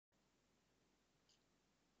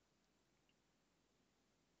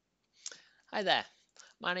Hi there,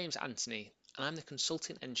 my name's Anthony and I'm the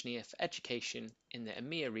Consultant Engineer for Education in the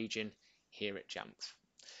EMEA region here at Jamf.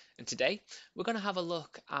 And today we're going to have a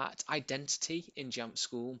look at identity in Jamf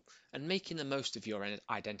School and making the most of your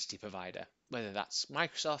identity provider, whether that's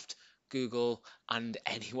Microsoft, Google, and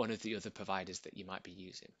any one of the other providers that you might be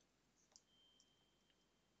using.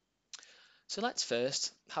 So let's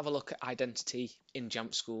first have a look at identity in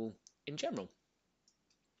Jamf School in general.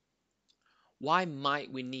 Why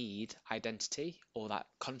might we need identity or that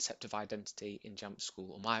concept of identity in Jamf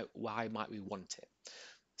School, or why might we want it?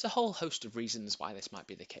 There's a whole host of reasons why this might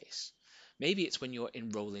be the case. Maybe it's when you're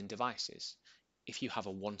enrolling devices. If you have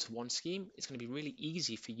a one-to-one scheme, it's going to be really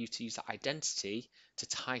easy for you to use that identity to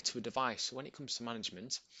tie to a device. So when it comes to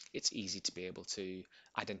management, it's easy to be able to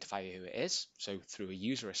identify who it is, so through a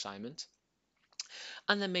user assignment,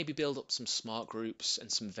 and then maybe build up some smart groups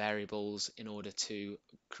and some variables in order to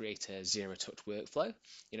create a zero touch workflow.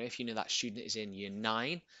 If you know that student is in year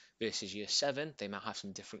 9 versus year 7, they might have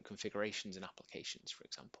some different configurations and applications, for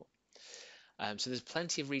example. So there's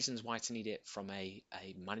plenty of reasons why to need it from a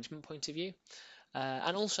management point of view.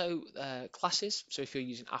 And also classes. So if you're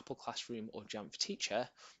using Apple Classroom or Jamf Teacher,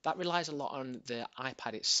 that relies a lot on the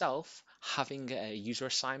iPad itself having a user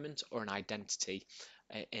assignment or an identity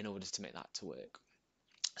in order to make that to work.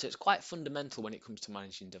 So it's quite fundamental when it comes to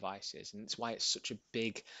managing devices, and it's why it's such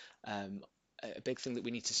um, a big thing that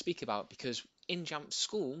we need to speak about. Because in Jamf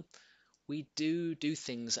School, we do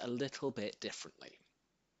things a little bit differently.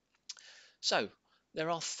 So there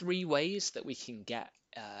are three ways that we can get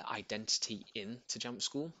identity into Jamf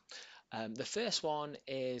School. The first one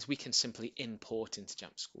is we can simply import into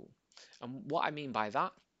Jamf School, and what I mean by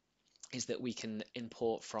that is that we can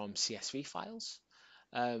import from CSV files.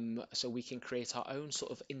 So we can create our own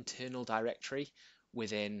sort of internal directory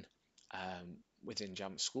within within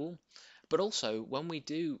Jamf School. But also when we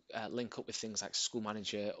do link up with things like School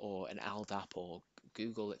Manager or an LDAP or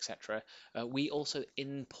Google, etc., we also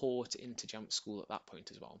import into Jamf School at that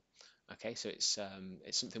point as well. Okay, so it's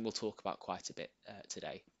something we'll talk about quite a bit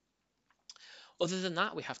today. Other than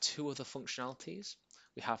that, we have two other functionalities.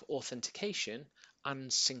 We have authentication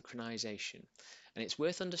and synchronization. And it's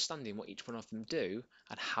worth understanding what each one of them do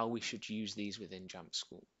and how we should use these within Jamf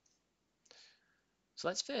School. So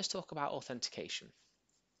let's first talk about authentication.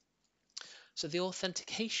 So the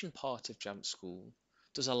authentication part of Jamf School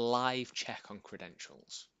does a live check on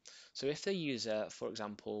credentials. So if the user, for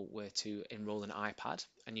example, were to enroll an iPad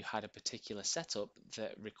and you had a particular setup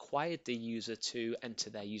that required the user to enter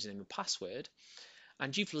their username and password,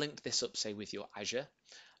 and you've linked this up, say, with your Azure,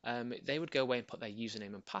 they would go away and put their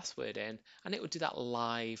username and password in, and it would do that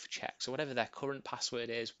live check. So whatever their current password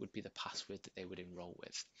is would be the password that they would enroll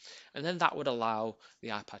with. And then that would allow the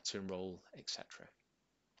iPad to enroll, etc.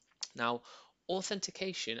 Now,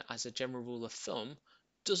 authentication, as a general rule of thumb,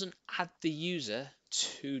 doesn't add the user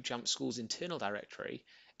to Jamf School's internal directory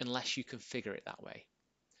unless you configure it that way.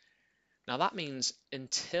 Now that means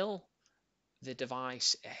until the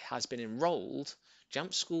device has been enrolled,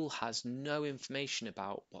 Jamf School has no information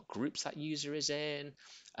about what groups that user is in,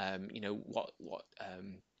 what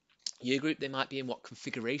year group they might be in, what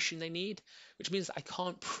configuration they need, which means that I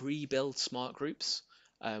can't pre-build smart groups,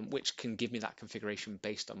 which can give me that configuration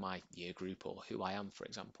based on my year group or who I am, for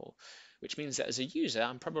example. Which means that as a user,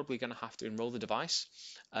 I'm probably going to have to enroll the device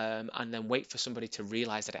and then wait for somebody to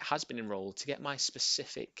realize that it has been enrolled to get my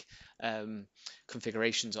specific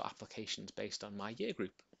configurations or applications based on my year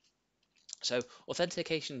group. So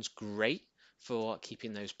authentication is great for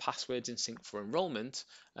keeping those passwords in sync for enrollment,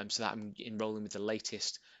 so that I'm enrolling with the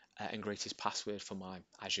latest and greatest password for my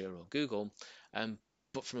Azure or Google.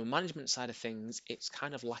 But from a management side of things, it's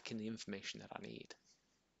kind of lacking the information that I need.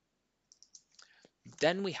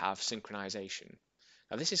 Then we have synchronization.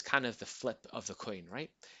 Now this is kind of the flip of the coin, right?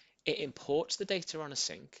 It imports the data on a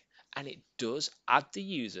sync and it does add the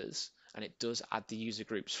users and it does add the user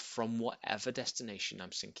groups from whatever destination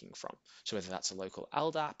I'm syncing from. So whether that's a local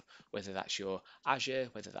LDAP, whether that's your Azure,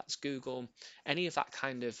 whether that's Google, any of that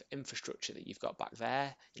kind of infrastructure that you've got back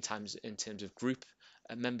there in terms of group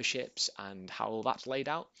memberships and how all that's laid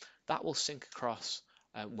out, that will sync across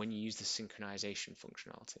when you use the synchronization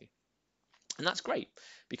functionality. And that's great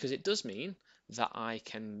because it does mean that I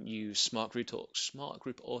can use smart group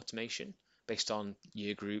automation based on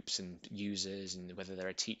year groups and users and whether they're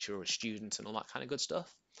a teacher or a student and all that kind of good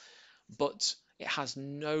stuff. But it has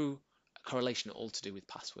no correlation at all to do with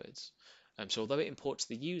passwords. So although it imports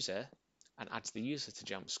the user and adds the user to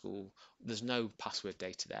Jamf School, there's no password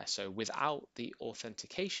data there. So without the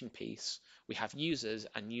authentication piece, we have users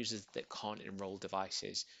and users that can't enroll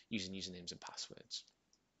devices using usernames and passwords.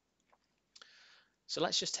 So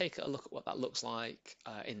let's just take a look at what that looks like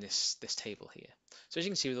in this table here. So as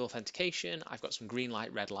you can see with authentication, I've got some green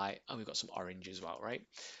light, red light, and we've got some orange as well, right?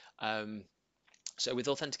 Um, so with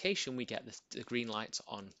authentication, we get the green lights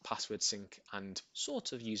on password sync and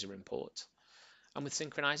sort of user import. And with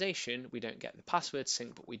synchronization, we don't get the password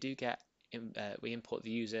sync, but we do get, we import the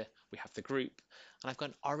user, we have the group, and I've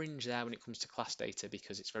got an orange there when it comes to class data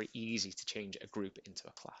because it's very easy to change a group into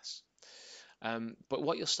a class. But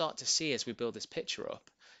what you'll start to see as we build this picture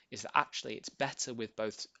up is that actually it's better with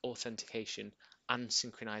both authentication and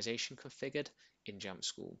synchronization configured in Jamf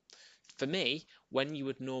School. For me, when you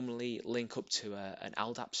would normally link up to an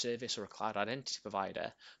LDAP service or a cloud identity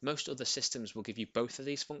provider, most other systems will give you both of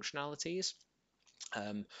these functionalities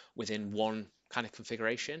within one kind of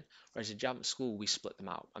configuration, whereas in Jamf School we split them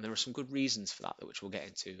out, and there are some good reasons for that, which we'll get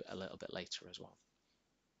into a little bit later as well.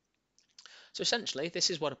 So essentially, this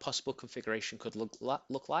is what a possible configuration could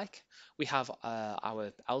look like. We have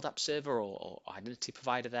our LDAP server or identity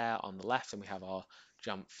provider there on the left, and we have our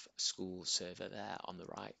Jamf School server there on the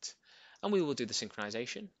right. And we will do the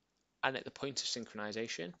synchronization. And at the point of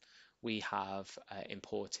synchronization, we have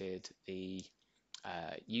imported the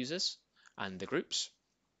users and the groups.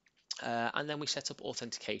 And then we set up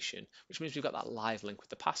authentication, which means we've got that live link with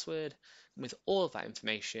the password. And with all of that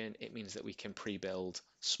information, it means that we can pre-build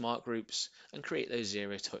smart groups and create those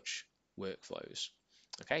zero-touch workflows.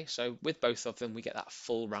 Okay, so with both of them, we get that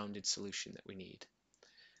full rounded solution that we need.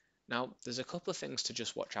 Now, there's a couple of things to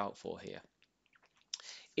just watch out for here.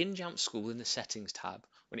 In Jamf School, in the Settings tab,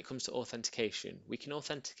 when it comes to authentication, we can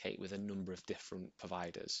authenticate with a number of different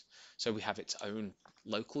providers. So we have its own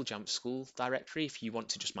local Jamf School directory. If you want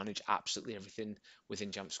to just manage absolutely everything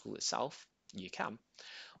within Jamf School itself, you can.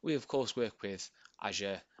 We, of course, work with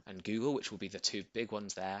Azure and Google, which will be the two big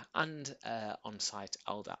ones there, and on-site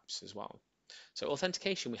LDAPs as well. So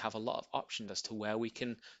authentication, we have a lot of options as to where we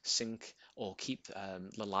can sync or keep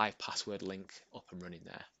the live password link up and running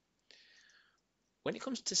there. When it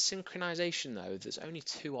comes to synchronization, though, there's only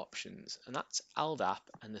two options, and that's LDAP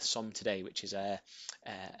and the SOM today, which is an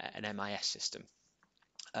MIS system.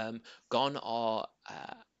 Gone are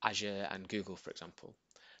Azure and Google, for example.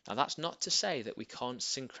 Now, that's not to say that we can't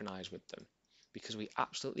synchronize with them, because we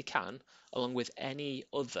absolutely can, along with any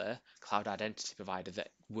other cloud identity provider that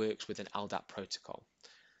works with an LDAP protocol.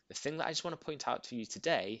 The thing that I just want to point out to you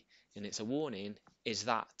today, and it's a warning, is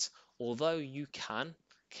that although you can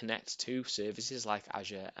connect to services like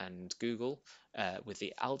Azure and Google with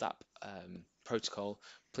the LDAP protocol,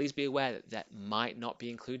 please be aware that that might not be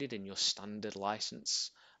included in your standard license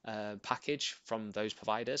package from those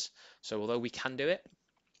providers. So although we can do it,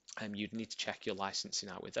 you'd need to check your licensing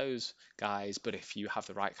out with those guys, but if you have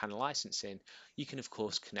the right kind of licensing, you can of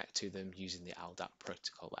course connect to them using the LDAP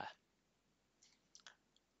protocol there.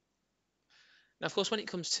 Now, of course, when it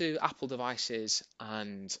comes to Apple devices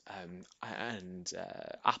and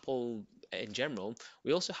Apple in general,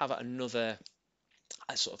 we also have another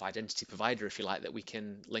sort of identity provider, if you like, that we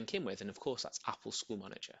can link in with, and of course, that's Apple School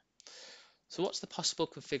Manager. So, what's the possible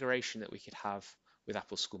configuration that we could have with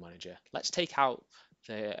Apple School Manager? Let's take out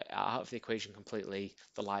of the equation completely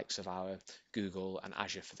the likes of our Google and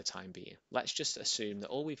Azure for the time being. Let's just assume that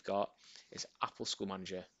all we've got is Apple School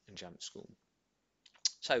Manager and Jamf School.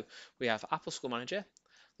 So we have Apple School Manager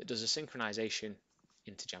that does a synchronization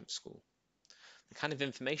into Jamf School. The kind of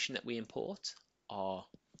information that we import are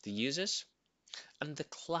the users and the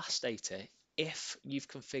class data if you've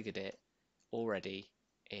configured it already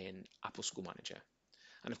in Apple School Manager.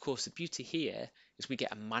 And of course, the beauty here is we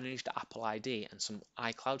get a managed Apple ID and some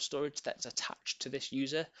iCloud storage that's attached to this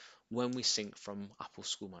user when we sync from Apple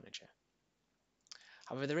School Manager.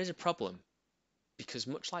 However, there is a problem, because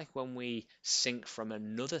much like when we sync from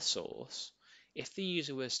another source, if the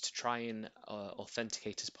user was to try and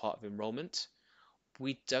authenticate as part of enrollment,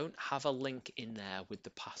 we don't have a link in there with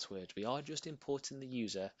the password. We are just importing the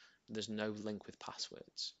user, and there's no link with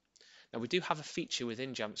passwords. Now, we do have a feature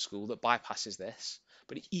within Jamf School that bypasses this,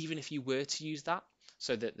 but even if you were to use that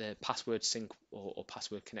so that the password sync or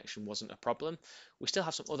password connection wasn't a problem, we still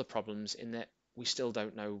have some other problems in that we still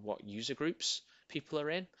don't know what user groups people are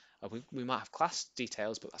in. We might have class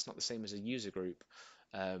details, but that's not the same as a user group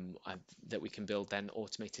that we can build then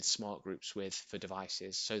automated smart groups with for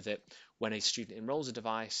devices, so that when a student enrolls a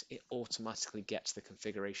device, it automatically gets the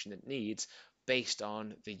configuration it needs based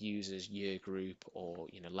on the user's year group or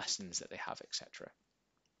lessons that they have, etc.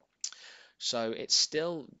 So it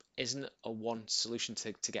still isn't a one solution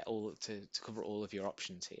to get to cover all of your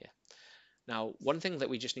options here. Now, one thing that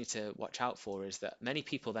we just need to watch out for is that many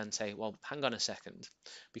people then say, well, hang on a second,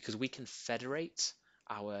 because we can federate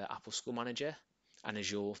our Apple School Manager and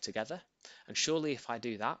Azure together. And surely if I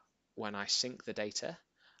do that, when I sync the data,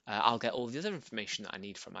 I'll get all the other information that I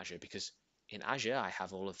need from Azure, because in Azure I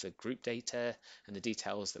have all of the group data and the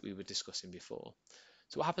details that we were discussing before.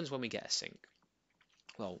 So what happens when we get a sync?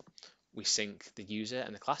 Well, we sync the user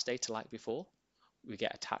and the class data like before. We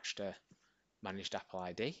get attached a managed Apple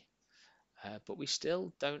ID, but we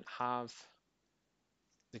still don't have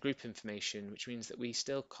the group information, which means that we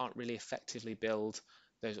still can't really effectively build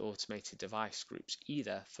those automated device groups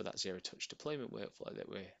either for that zero-touch deployment workflow that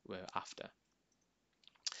we're after.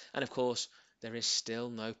 And of course, there is still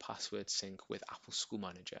no password sync with Apple School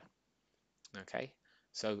Manager. Okay,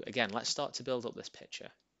 so again, let's start to build up this picture.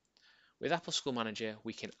 With Apple School Manager,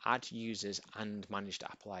 we can add users and managed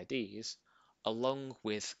Apple IDs along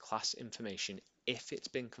with class information if it's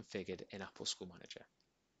been configured in Apple School Manager.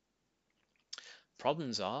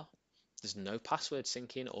 Problems are there's no password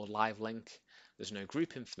syncing or live link, there's no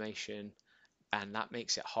group information, and that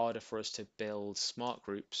makes it harder for us to build smart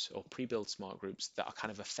groups or pre-build smart groups that are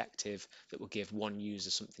kind of effective, that will give one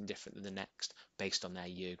user something different than the next based on their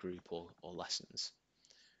year group or lessons.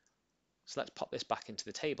 So let's pop this back into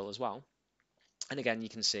the table as well. And again, you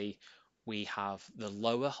can see we have the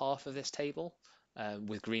lower half of this table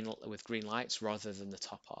with green lights rather than the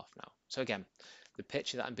top half now. So again, the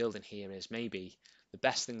picture that I'm building here is maybe the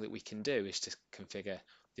best thing that we can do is to configure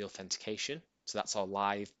the authentication. So that's our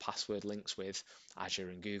live password links with Azure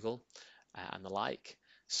and Google and the like.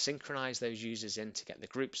 Synchronize those users in to get the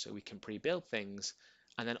group so we can pre-build things,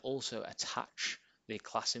 and then also attach the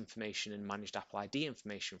class information and managed Apple ID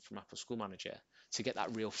information from Apple School Manager to get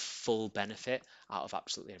that real full benefit out of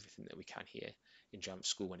absolutely everything that we can here in Jamf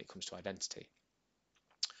School when it comes to identity.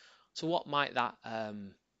 So what might that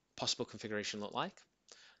possible configuration look like?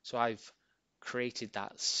 So I've created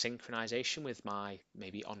that synchronization with my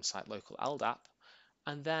maybe on-site local LDAP,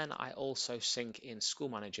 and then I also sync in School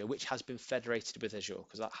Manager, which has been federated with Azure,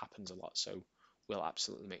 because that happens a lot, so we'll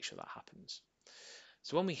absolutely make sure that happens.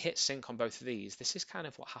 So when we hit sync on both of these, this is kind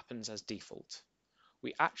of what happens as default.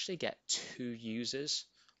 We actually get two users.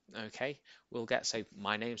 Okay, we'll get, say,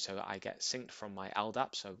 my name, so I get synced from my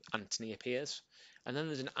LDAP, so Anthony appears, and then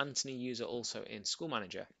there's an Anthony user also in School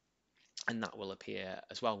Manager, and that will appear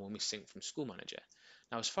as well when we sync from School Manager.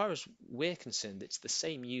 Now, as far as we're concerned, it's the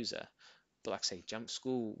same user, but like I say, Jamf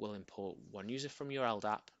School will import one user from your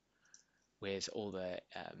LDAP with all the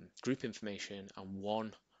group information, and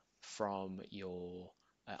one from your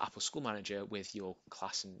Apple School Manager with your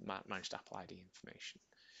class and managed Apple ID information.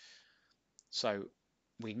 So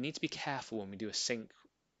we need to be careful when we do a sync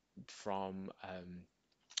from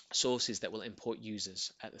sources that will import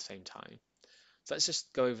users at the same time. So let's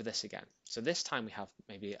just go over this again. So this time we have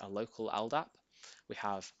maybe a local LDAP, we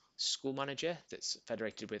have School Manager that's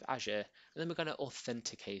federated with Azure, and then we're going to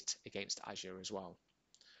authenticate against Azure as well.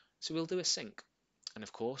 So we'll do a sync, and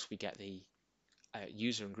of course we get the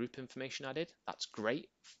user and group information added. That's great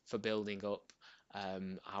for building up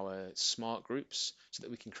our smart groups so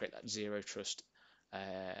that we can create that zero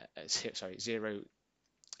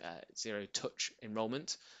touch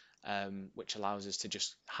enrollment, which allows us to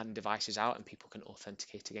just hand devices out and people can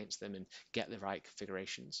authenticate against them and get the right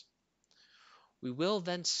configurations. We will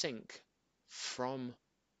then sync from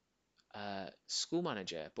School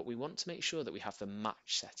Manager, but we want to make sure that we have the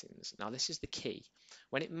match settings. Now this is the key.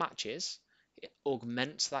 When it matches, it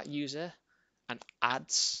augments that user and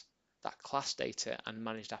adds that class data and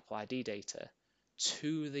managed Apple ID data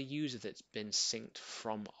to the user that's been synced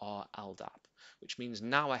from our LDAP, which means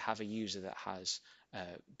now I have a user that has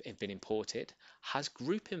been imported, has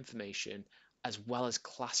group information as well as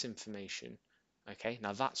class information. Okay,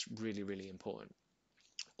 now that's really, really important.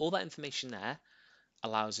 All that information there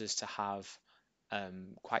allows us to have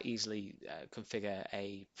quite easily configure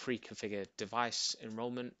a pre-configured device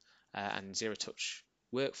enrollment and zero-touch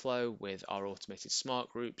workflow with our automated smart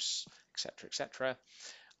groups, etc., etc.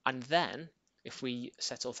 And then if we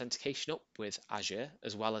set authentication up with Azure,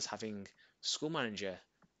 as well as having School Manager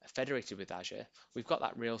federated with Azure, we've got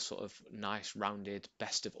that real sort of nice rounded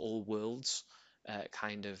best of all worlds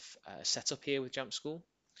kind of setup here with Jamf School.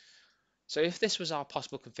 So if this was our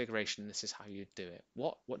possible configuration, this is how you'd do it.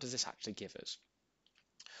 What does this actually give us?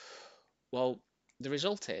 Well, the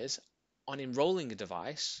result is on enrolling a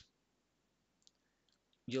device,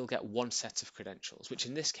 you'll get one set of credentials, which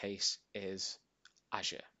in this case is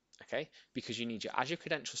Azure, okay? Because you need your Azure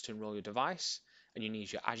credentials to enroll your device, and you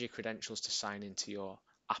need your Azure credentials to sign into your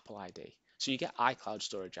Apple ID. So you get iCloud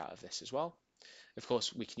storage out of this as well. Of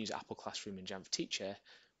course, we can use Apple Classroom and Jamf Teacher,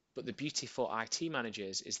 but the beauty for IT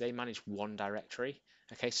managers is they manage one directory,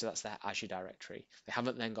 Okay, so that's their Azure directory. They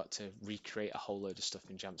haven't then got to recreate a whole load of stuff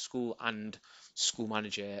in Jamf School and School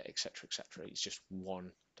Manager, etc., etc. It's just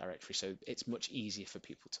one directory, so it's much easier for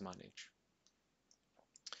people to manage.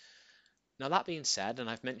 Now that being said, and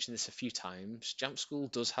I've mentioned this a few times, Jamf School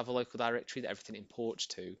does have a local directory that everything imports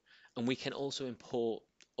to, and we can also import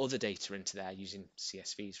other data into there using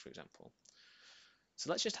CSVs, for example. So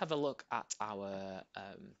let's just have a look at our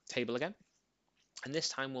table again, and this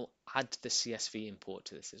time we'll add the CSV import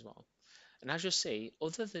to this as well. And as you'll see,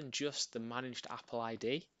 other than just the managed Apple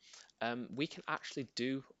ID, we can actually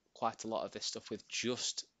do quite a lot of this stuff with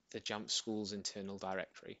just the Jamf School's internal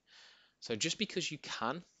directory. So just because you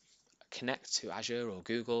can connect to Azure or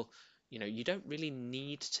Google, you don't really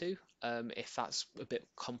need to. If that's a bit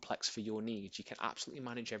complex for your needs, you can absolutely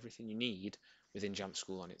manage everything you need within Jamf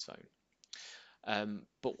School on its own.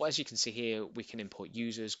 But as you can see here, we can import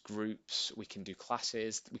users, groups, we can do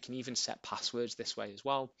classes, we can even set passwords this way as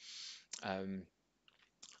well.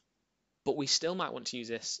 But we still might want to use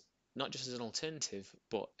this not just as an alternative,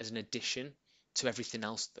 but as an addition to everything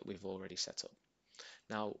else that we've already set up.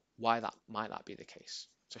 Now, why that might that be the case?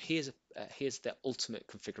 So here's the ultimate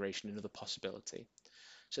configuration, another possibility.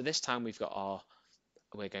 So this time we're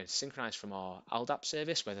going to synchronize from our LDAP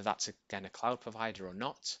service, whether that's again a cloud provider or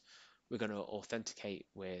not. We're going to authenticate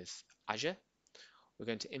with Azure. We're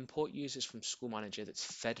going to import users from School Manager that's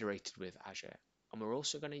federated with Azure. And we're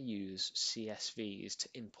also going to use CSVs to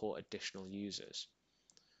import additional users.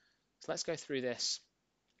 So let's go through this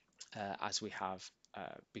as we have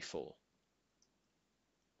before.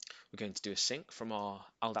 We're going to do a sync from our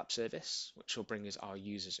LDAP service, which will bring us our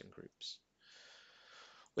users and groups.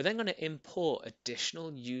 We're then going to import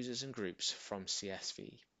additional users and groups from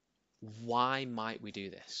CSV. Why might we do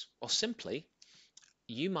this? Well, simply,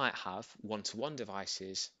 you might have one-to-one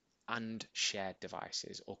devices and shared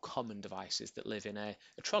devices or common devices that live in a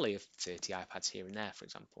trolley of 30 iPads here and there, for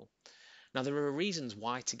example. Now, there are reasons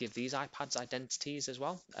why to give these iPads identities as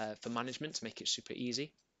well for management to make it super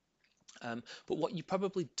easy. But what you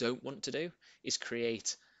probably don't want to do is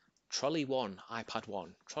create trolley 1, iPad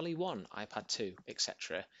 1, trolley 1, iPad 2,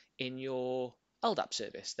 etc. in your LDAP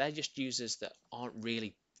service. They're just users that aren't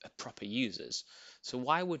really proper users. So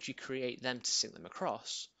why would you create them to sync them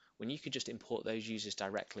across when you could just import those users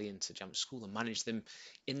directly into Jamf School and manage them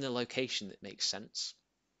in the location that makes sense?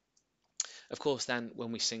 Of course, then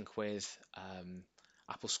when we sync with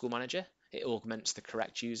Apple School Manager, it augments the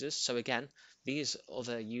correct users. So again, these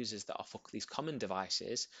other users that are for these common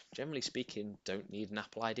devices, generally speaking, don't need an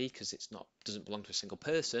Apple ID because it's not doesn't belong to a single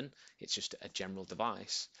person. It's just a general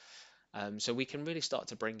device. So we can really start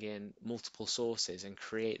to bring in multiple sources and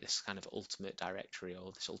create this kind of ultimate directory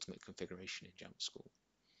or this ultimate configuration in Jamf School.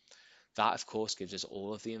 That, of course, gives us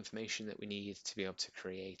all of the information that we need to be able to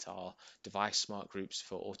create our device smart groups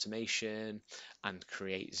for automation and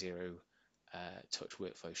create zero touch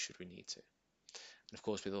workflows should we need to. And of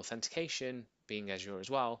course, with authentication being Azure as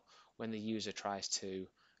well, when the user tries to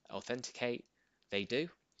authenticate, they do.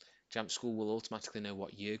 Jamf School will automatically know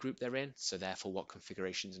what year group they're in, so therefore what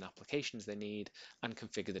configurations and applications they need, and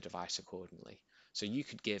configure the device accordingly. So you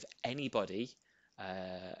could give anybody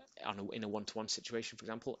in a one-to-one situation, for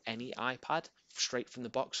example, any iPad straight from the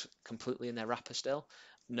box, completely in their wrapper still,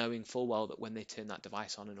 knowing full well that when they turn that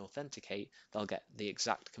device on and authenticate, they'll get the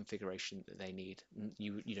exact configuration that they need.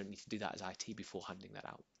 You don't need to do that as IT before handing that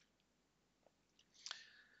out.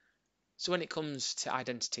 So when it comes to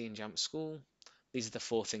identity in Jamf School, these are the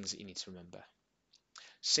 4 things that you need to remember.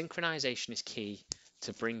 Synchronization is key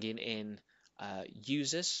to bringing in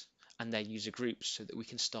users and their user groups so that we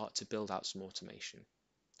can start to build out some automation.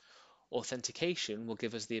 Authentication will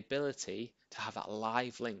give us the ability to have that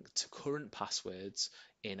live link to current passwords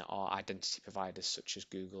in our identity providers such as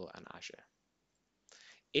Google and Azure.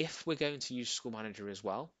 If we're going to use School Manager as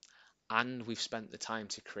well, and we've spent the time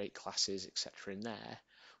to create classes, etc. in there,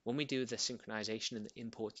 when we do the synchronization and the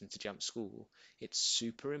import into Jamf School, it's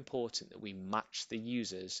super important that we match the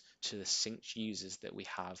users to the synced users that we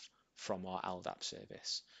have from our LDAP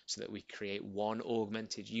service so that we create one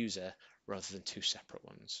augmented user rather than 2 separate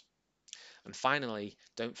ones. And finally,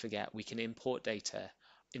 don't forget we can import data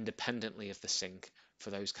independently of the sync for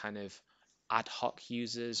those kind of ad hoc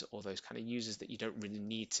users or those kind of users that you don't really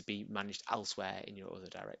need to be managed elsewhere in your other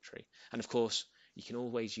directory. And of course, you can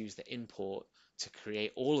always use the import to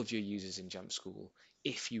create all of your users in Jamf School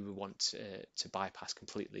if you want to bypass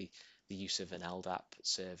completely the use of an LDAP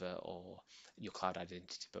server or your cloud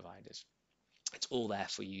identity providers. It's all there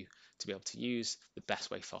for you to be able to use the best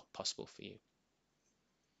way possible for you.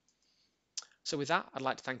 So with that, I'd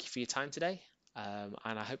like to thank you for your time today, and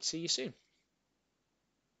I hope to see you soon.